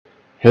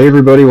Hey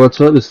everybody,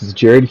 what's up? This is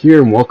Jared here,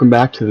 and welcome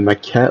back to the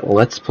Maquette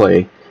Let's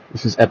Play.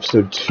 This is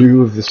episode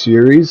 2 of the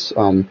series.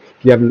 If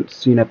you haven't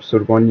seen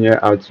episode 1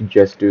 yet, I would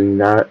suggest doing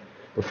that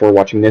before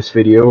watching this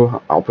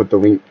video. I'll put the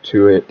link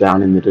to it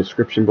down in the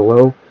description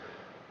below.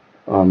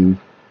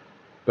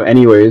 But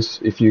anyways,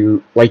 if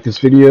you like this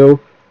video,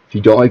 if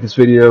you don't like this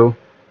video,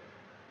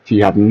 if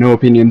you have no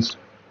opinions,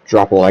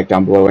 drop a like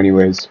down below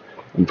anyways.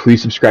 And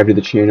please subscribe to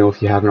the channel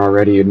if you haven't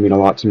already. It'd mean a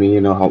lot to me,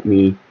 and it'll help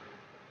me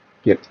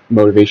get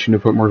motivation to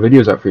put more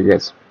videos out for you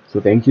guys. So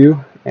thank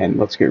you, and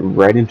let's get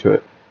right into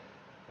it.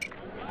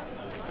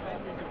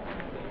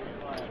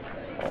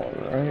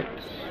 Alright.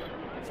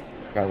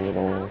 Got a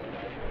little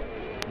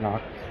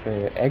knock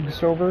the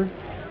eggs over.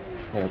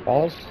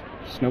 Balls?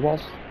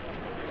 Snowballs?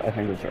 I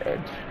think those are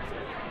eggs.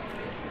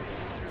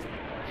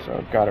 So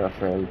we've got our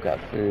fare, we've got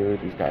food,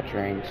 we've got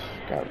drinks,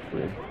 got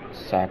weird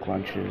sack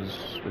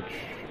lunches, which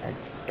I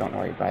don't know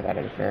why you buy that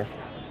at a fair.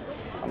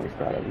 We've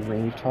got a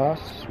ring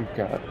toss. We've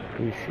got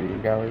a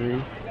shooting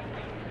gallery.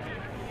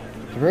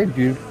 It's a very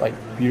beautifully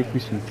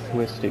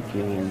simplistic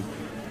game.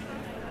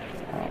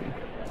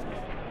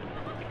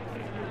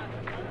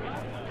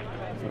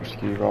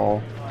 Ski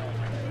ball.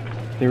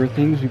 There were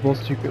things we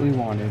both secretly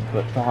wanted,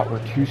 but thought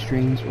were too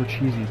strange or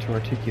cheesy to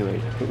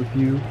articulate. But with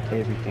you,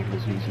 everything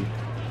was easy.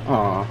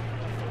 Aww,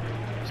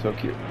 so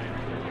cute.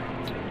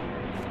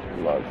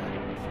 Love.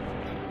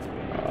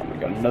 We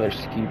got another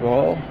ski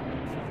ball.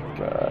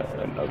 Got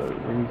another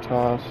ring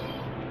toss.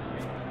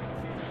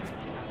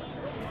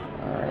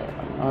 Alright,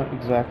 I'm not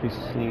exactly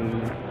seeing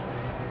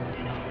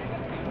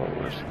what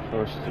we're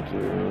supposed to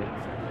do.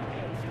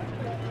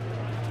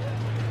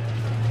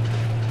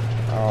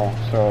 Oh,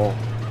 so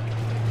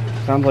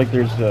sounds like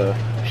there's a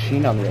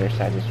machine on the other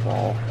side as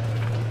well.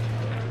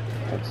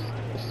 That's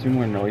a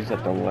similar noise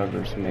that the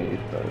lever's made,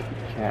 but you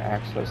can't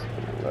access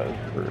the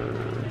lever.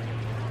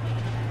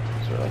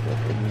 Is there like a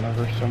hidden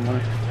lever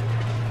somewhere?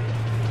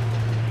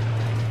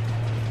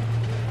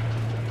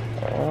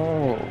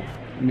 Oh,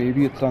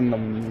 maybe it's on the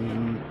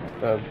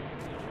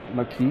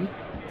Maquette?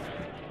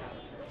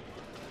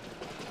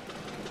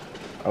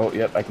 Oh,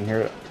 yep, I can hear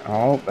it.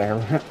 Oh,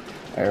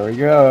 there we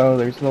go.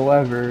 There's the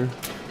lever.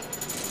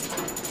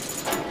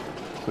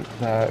 Click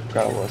that.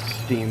 Got a little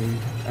steam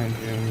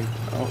engine.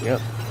 Oh,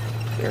 yep.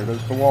 There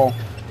goes the wall.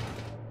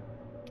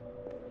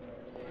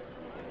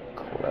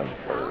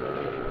 Clever.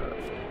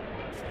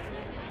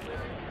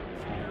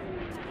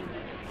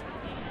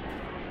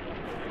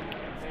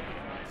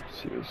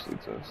 See, this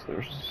leads us.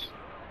 There's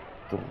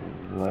the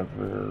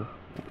lever.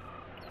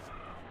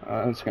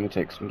 It's gonna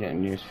take some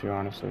getting used to,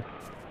 honestly.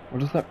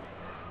 What is that?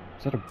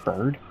 Is that a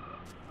bird?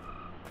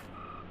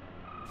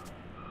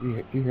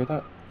 You hear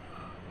that?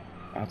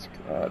 That's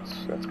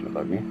gonna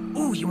bug me.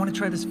 Ooh, you want to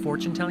try this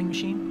fortune-telling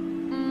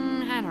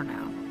machine? I don't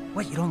know.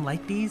 What, you don't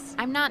like these?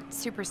 I'm not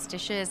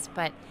superstitious,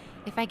 but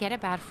if I get a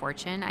bad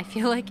fortune, I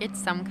feel like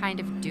it's some kind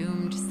of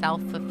doomed,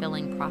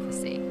 self-fulfilling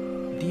prophecy.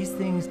 These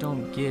things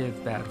don't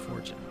give bad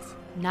fortunes.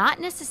 Not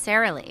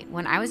necessarily.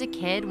 When I was a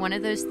kid, one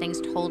of those things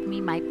told me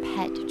my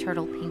pet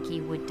turtle Pinky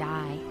would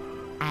die.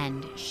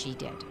 And she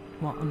did.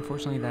 Well,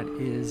 unfortunately, that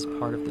is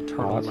part of the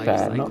turtle life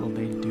cycle.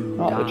 They do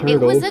die. It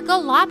was a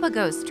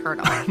Galapagos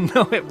turtle.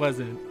 No, it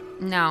wasn't.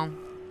 No,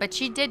 but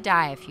she did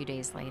die a few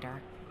days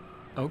later.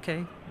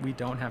 Okay, we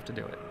don't have to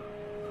do it.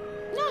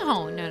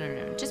 No.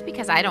 Just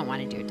because I don't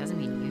want to do it doesn't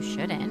mean you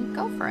shouldn't.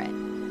 Go for it.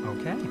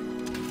 Okay.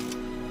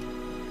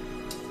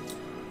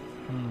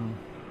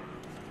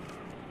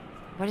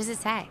 What does it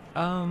say?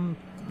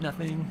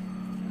 Nothing.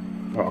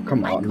 Oh,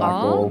 come on,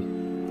 Michael.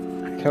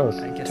 Tell us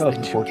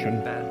the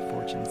fortune. Bad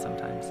fortune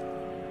sometimes.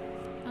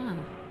 Oh.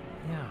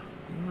 Yeah,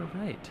 you were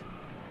right.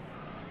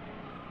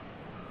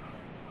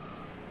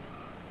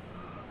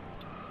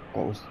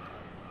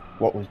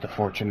 What was the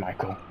fortune,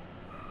 Michael?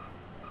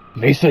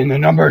 They say the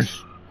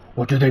numbers.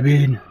 What do they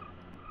mean?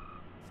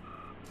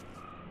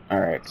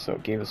 Alright, so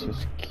it gave us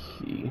this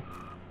key.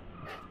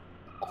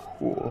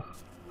 Cool.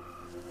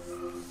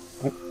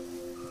 Oh.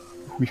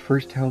 We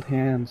first held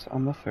hands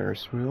on the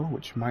Ferris wheel,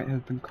 which might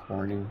have been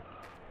corny.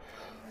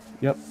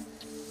 Yep.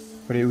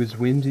 But it was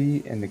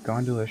windy and the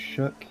gondola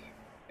shook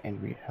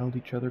and we held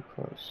each other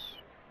close.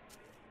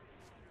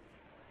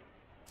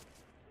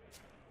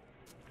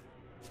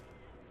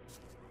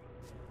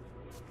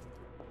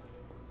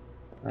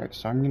 Alright,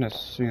 so I'm gonna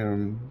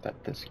assume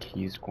that this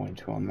key is going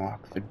to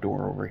unlock the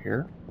door over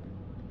here.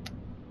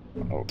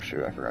 Oh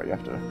shoot, I forgot you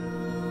have to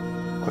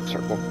click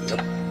circle.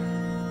 Yep.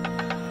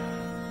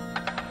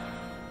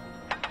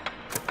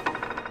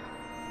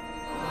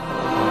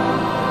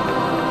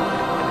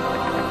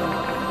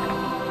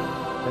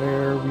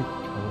 There we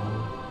go.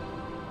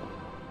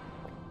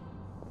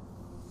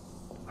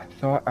 I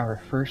thought our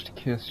first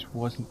kiss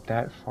wasn't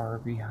that far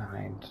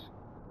behind.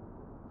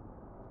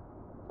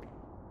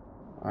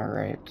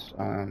 Alright,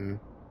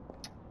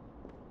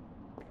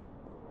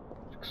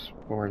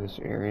 explore this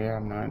area.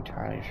 I'm not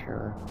entirely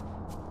sure.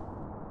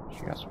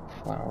 She got some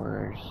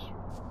flowers.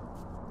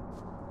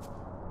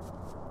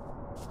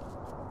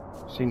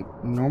 See,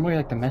 normally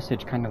like the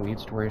message kind of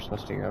leads to where you're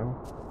supposed to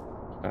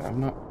go, but I'm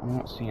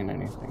not seeing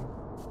anything.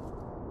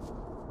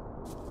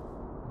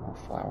 No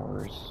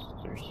flowers.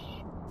 There's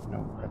no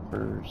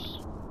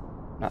rivers.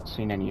 Not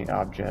seeing any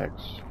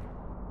objects.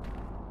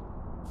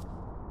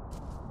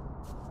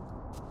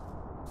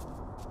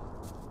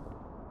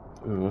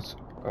 Ooh, let's...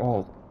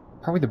 Oh,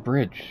 probably the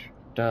bridge.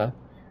 Duh.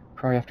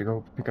 Probably have to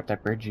go pick up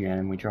that bridge again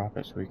and we drop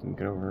it so we can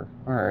get over.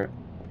 Alright.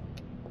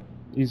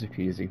 Easy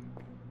peasy.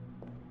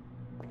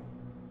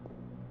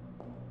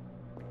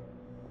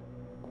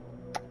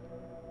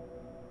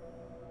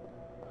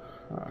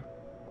 Huh.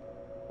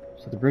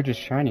 So the bridge is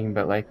shining,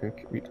 but like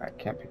I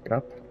can't pick it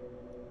up.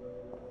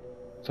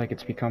 It's like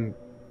it's become...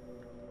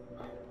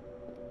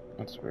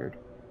 That's weird.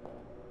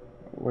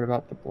 What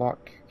about the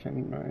block?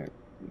 Can I...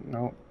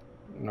 No.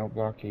 No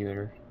block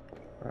either.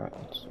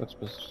 That's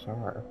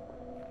bizarre.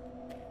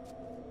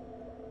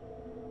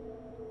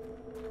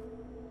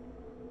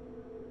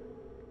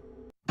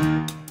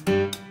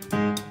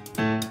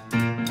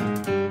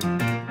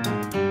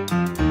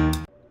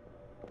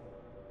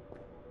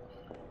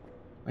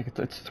 Like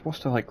it's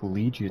supposed to like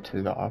lead you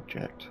to the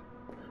object.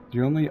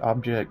 The only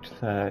object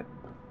that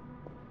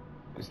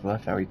is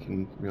left that we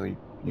can really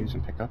use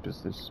and pick up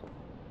is this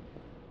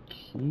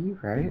key,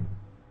 right?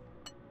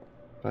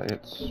 But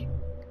it's...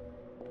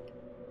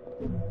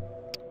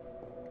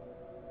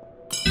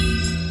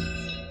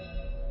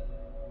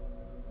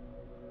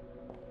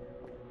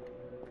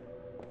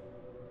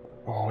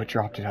 Oh, it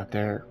dropped it out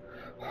there.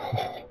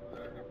 Oh,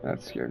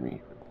 that scared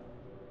me.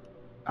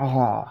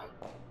 Ah.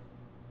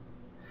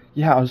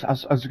 Yeah, I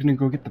was gonna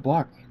go get the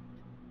block.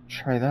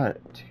 Try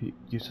that to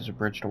use as a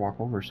bridge to walk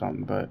over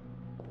something, but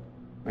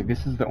like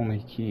this is the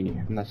only key,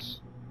 unless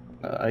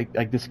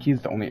like this key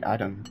is the only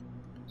item.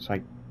 So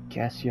I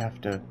guess you have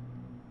to...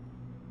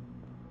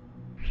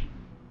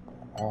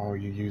 Oh,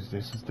 you use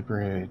this as the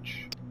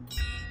bridge.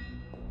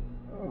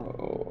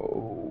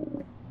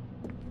 Oh.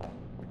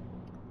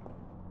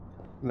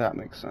 That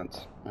makes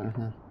sense.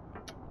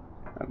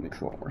 That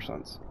makes a lot more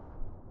sense.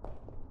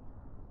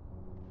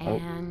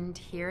 And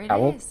here it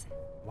Owl? is.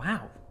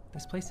 Wow,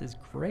 this place is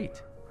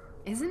great.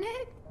 Isn't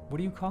it? What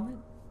do you call it?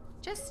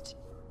 Just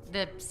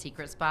the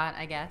secret spot,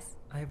 I guess.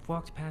 I've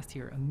walked past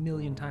here a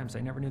million times.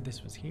 I never knew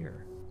this was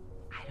here.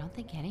 I don't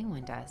think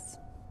anyone does.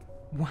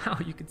 Wow,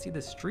 you can see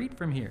the street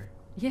from here.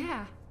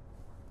 Yeah.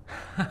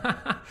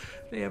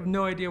 They have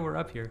no idea we're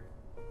up here.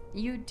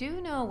 You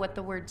do know what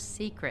the word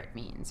secret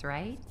means,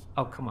 right?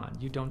 Oh, come on.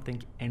 You don't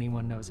think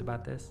anyone knows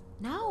about this?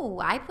 No,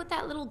 I put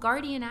that little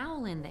guardian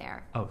owl in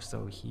there. Oh,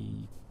 so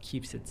he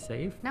keeps it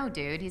safe? No,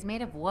 dude, he's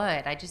made of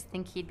wood. I just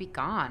think he'd be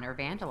gone or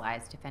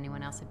vandalized if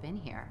anyone else had been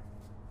here.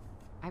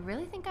 I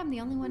really think I'm the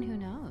only one who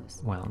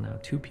knows. Well, now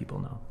 2 people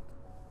know.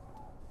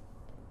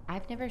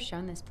 I've never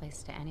shown this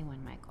place to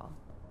anyone, Michael.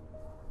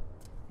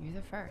 You're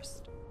the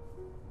first.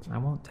 I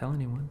won't tell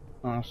anyone.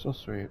 Oh, so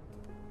sweet.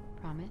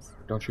 Promise?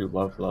 Don't you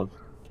love love?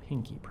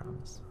 Pinky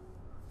promise.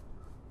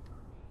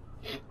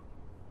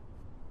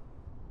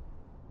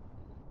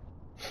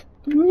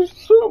 This is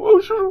so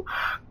emotional.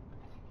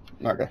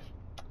 Okay.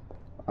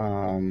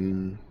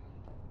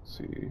 Let's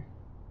see.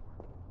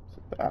 Is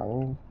it the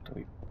owl? Do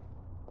we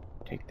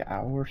take the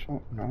owl or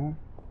something? No.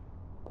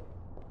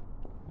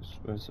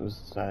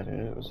 Was that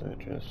it? Was it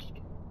just...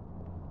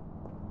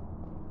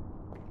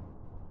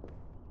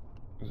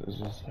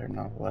 Is there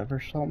not a lever or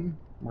something?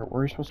 Where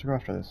are you supposed to go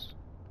after this?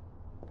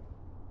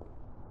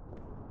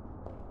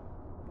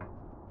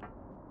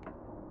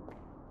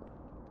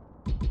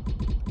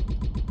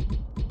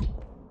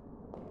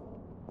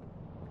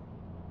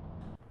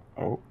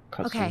 Oh,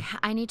 cutscene. Okay,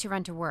 I need to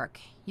run to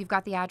work. You've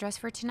got the address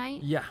for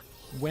tonight? Yeah.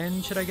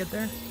 When should I get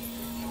there?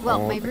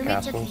 Well, Oh, my the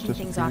roommates are castle's kicking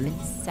things off at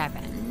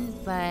disappearing? 7,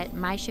 but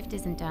my shift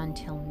isn't done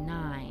till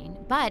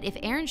 9. But if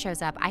Aaron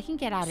shows up, I can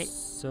get out at...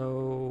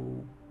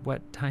 So,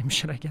 what time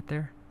should I get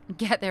there?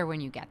 Get there when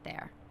you get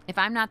there. If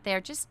I'm not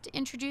there, just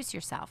introduce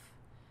yourself.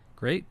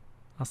 Great.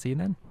 I'll see you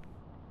then.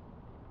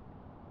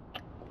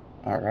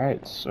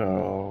 Alright,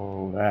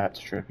 so that's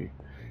trippy.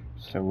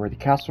 So where the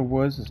castle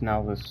was is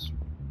now this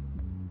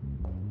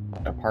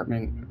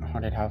apartment,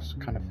 haunted house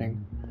kind of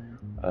thing.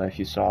 If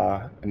you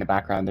saw in the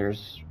background,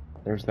 there's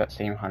that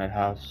same haunted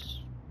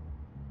house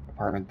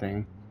apartment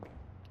thing.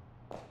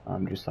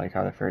 Just like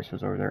how the Ferris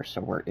was over there.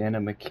 So we're in a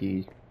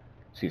Maquette.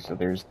 See, so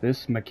there's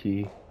this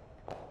Maquette,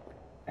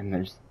 and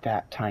there's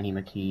that tiny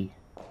Maquette.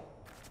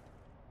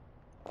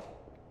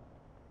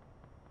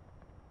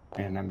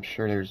 And I'm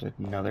sure there's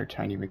another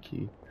tiny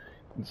Maquette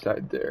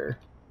inside there.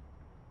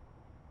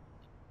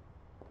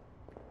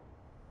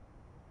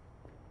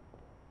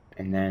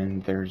 And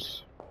then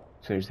there's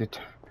the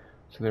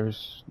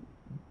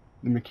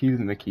Maquette of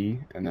the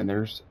Maquette, and then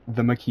there's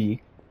the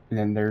Maquette, and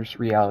then there's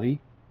reality,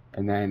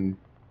 and then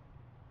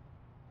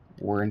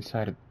we're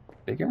inside a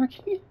bigger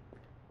Maquette?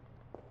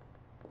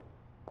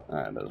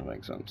 That doesn't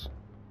make sense.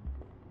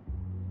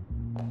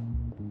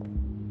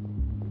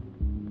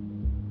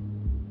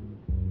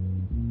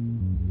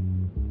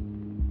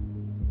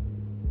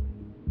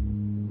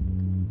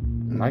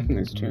 I'm liking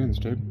these tunes,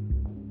 dude.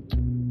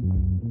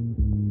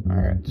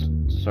 Alright,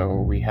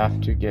 so we have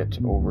to get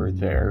over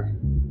there.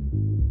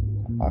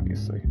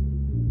 Obviously.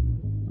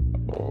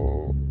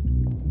 Oh.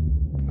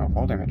 No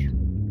fall damage.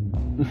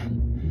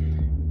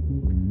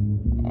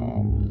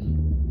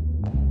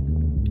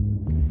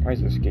 Why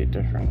is this gate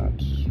different?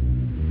 That's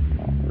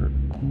not weird.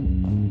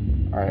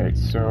 Alright,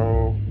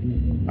 so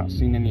not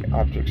seeing any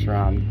objects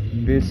around.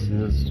 This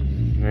is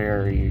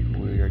very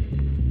weird.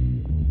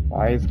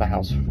 Why is the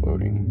house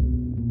floating?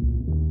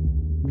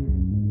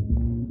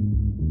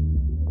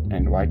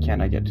 And why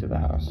can't I get to the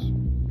house?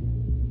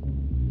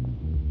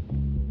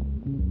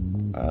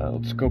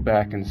 Let's go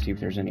back and see if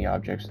there's any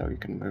objects that we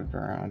can move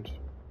around.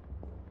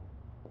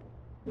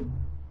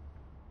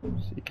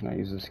 See, can I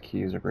use this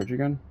key as a bridge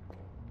again?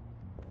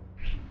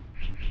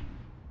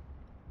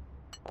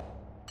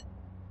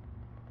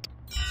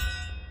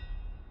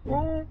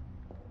 Well,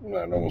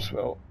 that almost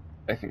fell.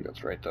 I think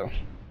that's right though.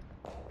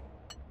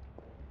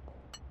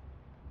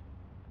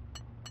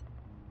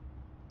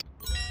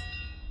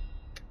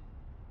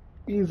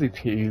 Easy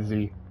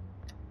peasy.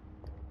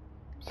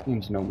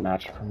 Seems no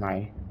match for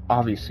my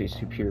obviously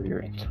superior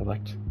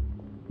intellect.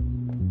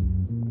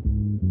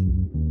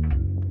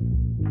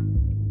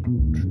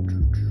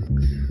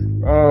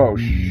 Oh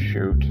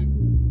shoot.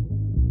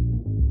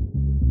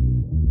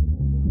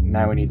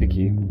 Now we need the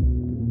key.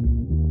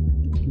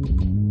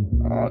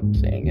 Oh,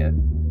 dang it.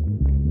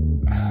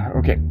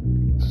 Okay,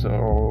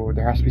 so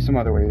there has to be some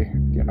other way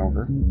of getting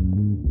over.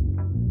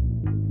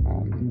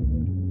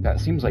 That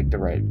seems like the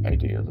right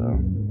idea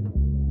though.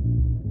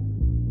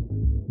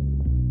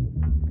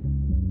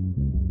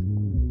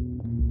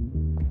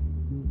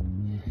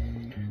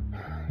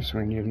 So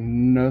we need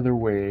another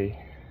way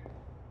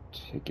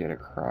to get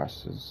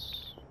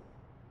across.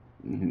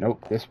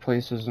 Nope, this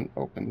place isn't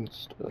open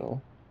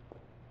still.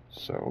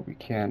 So we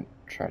can't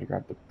try to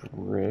grab the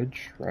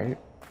bridge, right?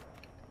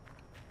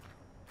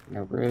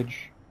 No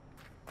bridge.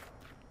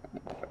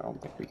 I don't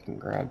think we can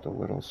grab the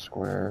little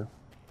square.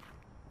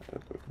 The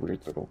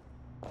weird little...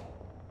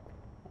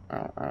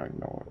 I don't even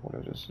know what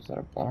it is. Is that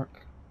a block?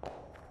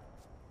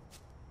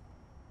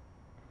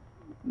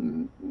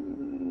 Nope.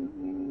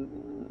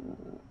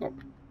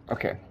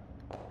 Okay.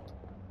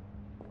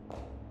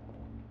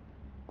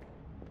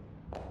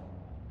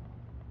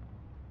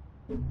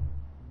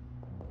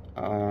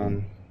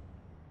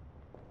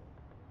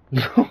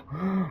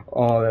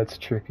 Oh, that's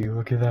tricky.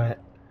 Look at that.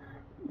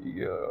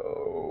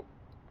 Yo.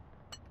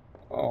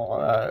 Oh,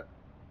 that.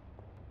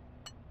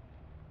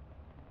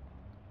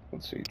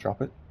 Let's see.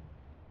 Drop it.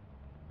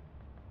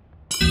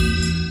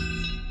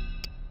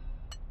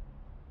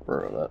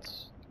 Bro,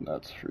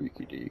 that's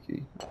freaky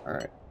deaky.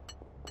 Alright.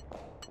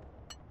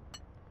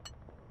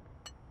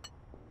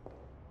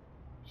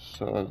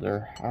 So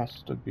there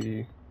has to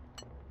be...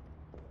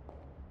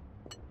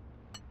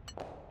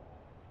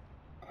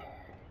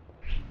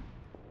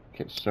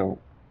 Okay, so...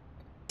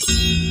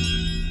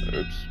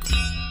 Oops.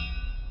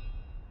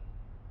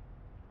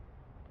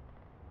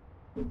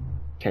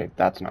 Okay,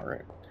 that's not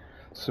right.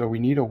 So we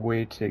need a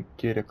way to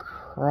get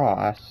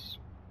across,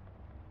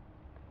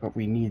 but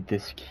we need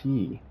this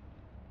key.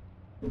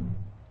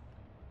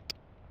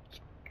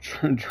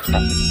 Drop the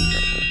key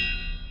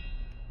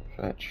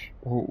over. Fetch.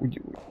 Oh,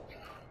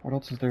 what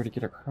else is there to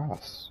get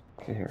across?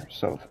 Okay, here.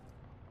 So,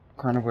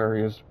 carnival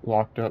area is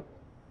locked up.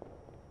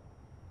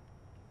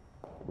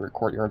 Where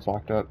courtyard's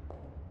locked up.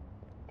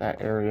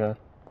 That area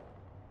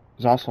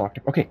is also locked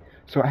up. Okay,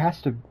 so it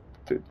has to.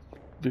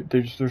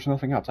 There's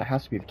nothing else. It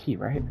has to be the key,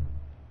 right?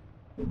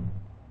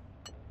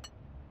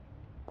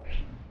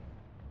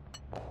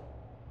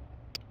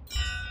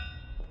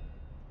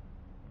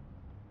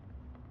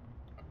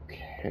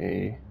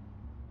 Okay.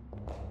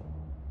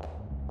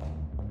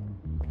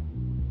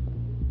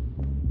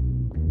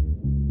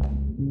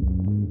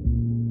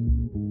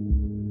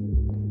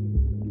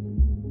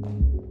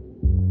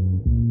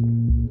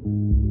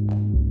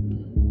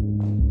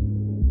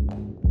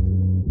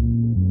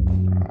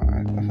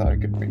 I thought I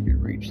could maybe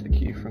reach the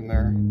key from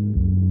there.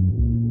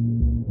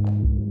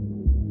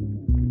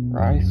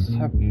 I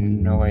have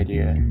no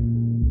idea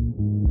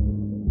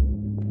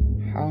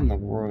how in the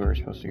world are we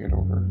supposed to get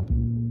over.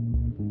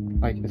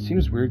 Like, it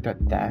seems weird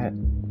that that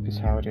is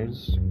how it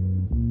is.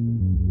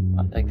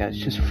 Like, that's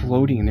just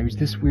floating, and there's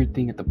this weird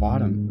thing at the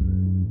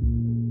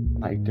bottom.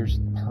 Like, there's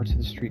parts of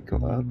the street go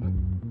up.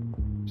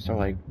 So,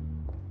 like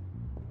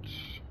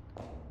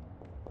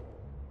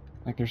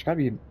there's gotta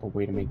be a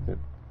way to make the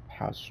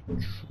house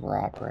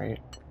drop, right?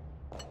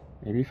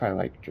 Maybe if I,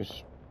 like,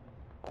 just...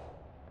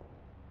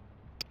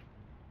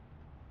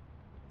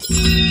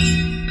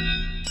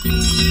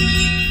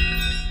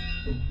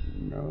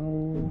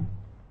 No...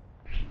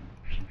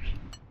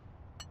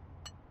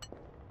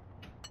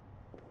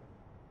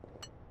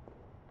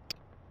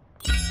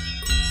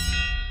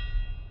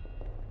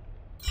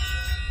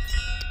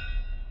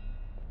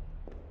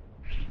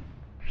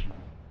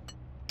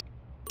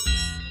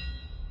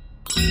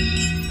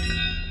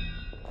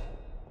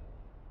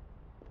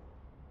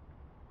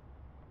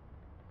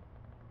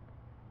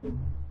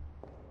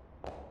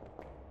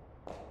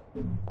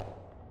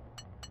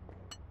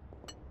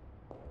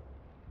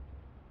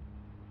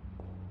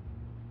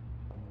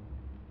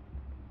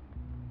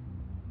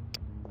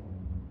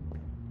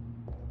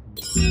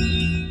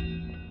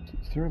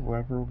 there a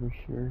lever over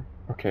here?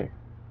 Okay.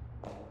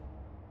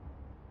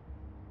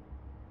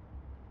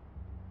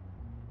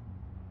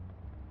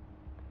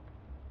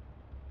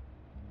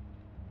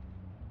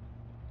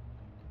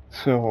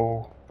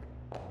 So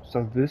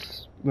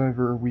this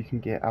lever we can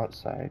get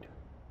outside.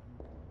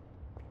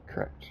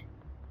 Correct.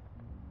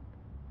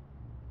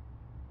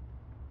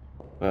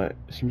 But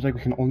it seems like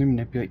we can only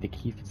manipulate the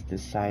key if it's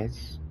this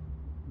size.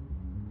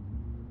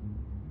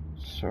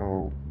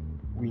 So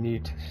we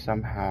need to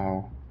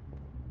somehow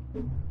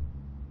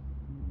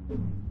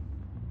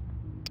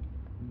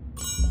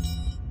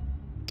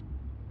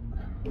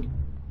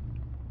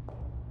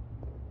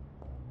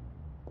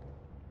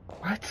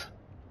what?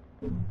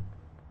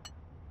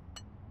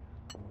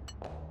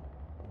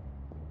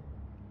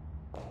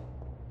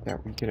 Yeah,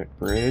 we get a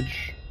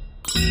bridge.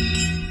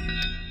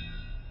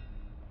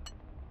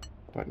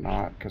 But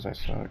not because I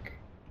suck.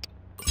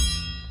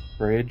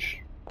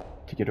 Bridge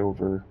to get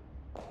over.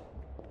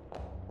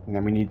 And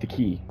then we need the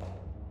key.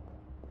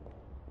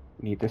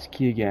 We need this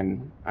key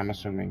again, I'm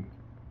assuming.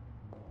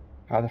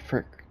 How the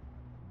frick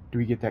do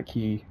we get that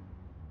key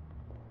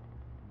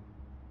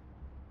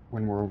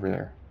when we're over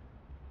there?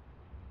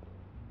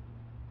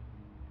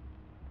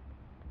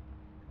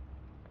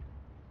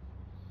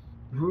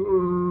 I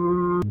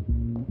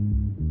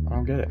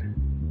don't get it.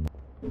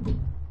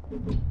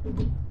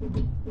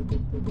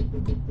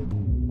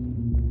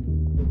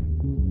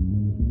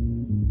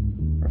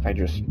 Or if I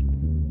just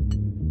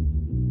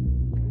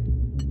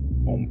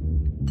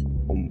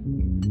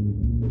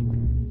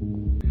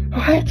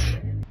what?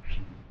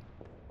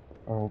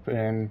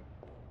 Open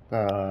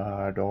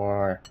the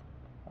door.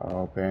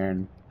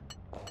 Open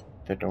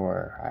the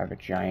door. I have a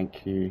giant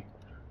key,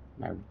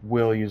 and I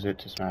will use it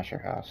to smash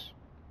your house.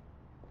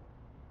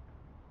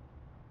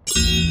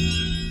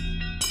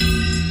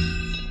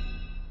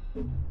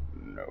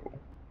 No.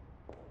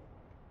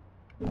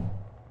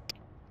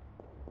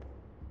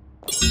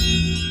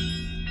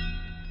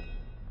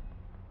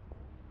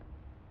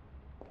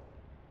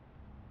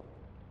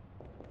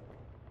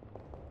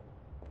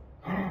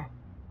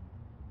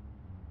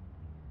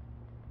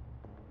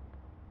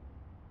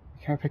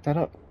 Can't pick that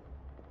up.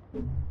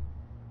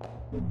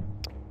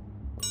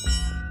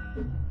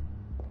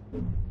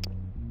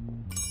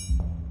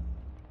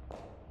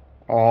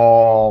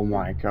 Oh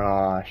my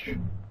gosh.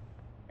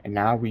 And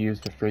now we use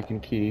the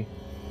freaking key.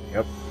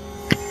 Yep.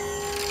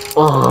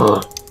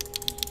 Ugh.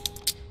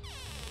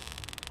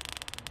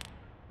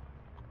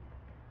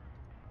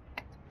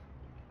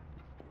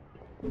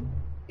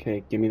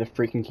 Okay, give me the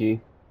freaking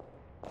key.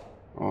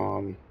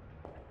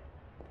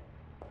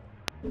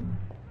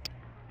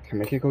 Can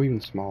I make it go even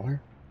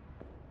smaller?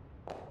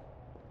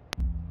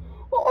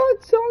 Oh,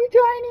 it's so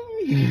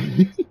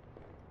tiny!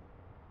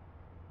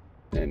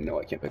 And no,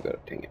 I can't pick it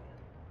up, dang it.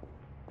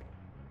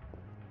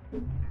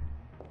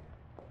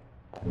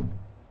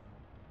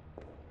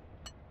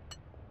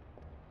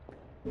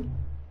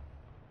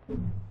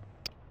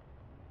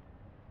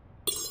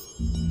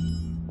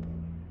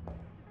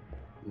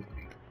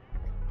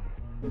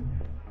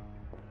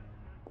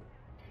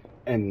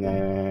 And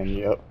then,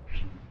 yep.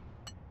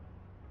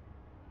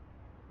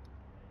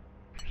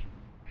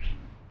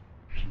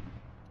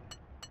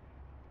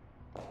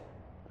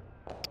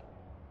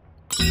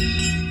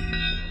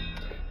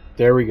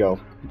 There we go.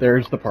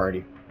 There's the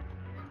party.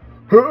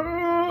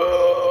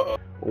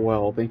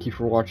 Well, thank you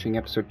for watching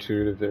episode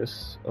 2 of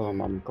this.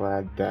 I'm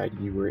glad that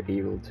you were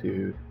able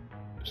to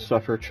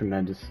suffer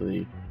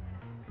tremendously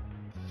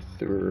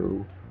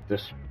through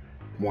this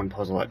one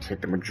puzzle that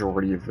took the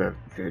majority of the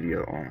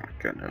video. Oh my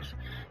goodness.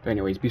 But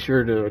anyways, be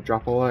sure to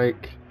drop a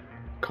like,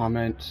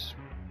 comment,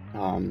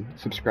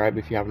 subscribe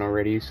if you haven't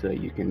already so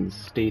that you can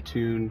stay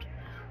tuned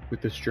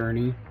with this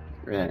journey.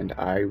 And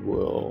I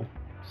will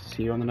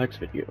see you on the next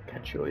video.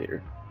 Catch you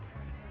later.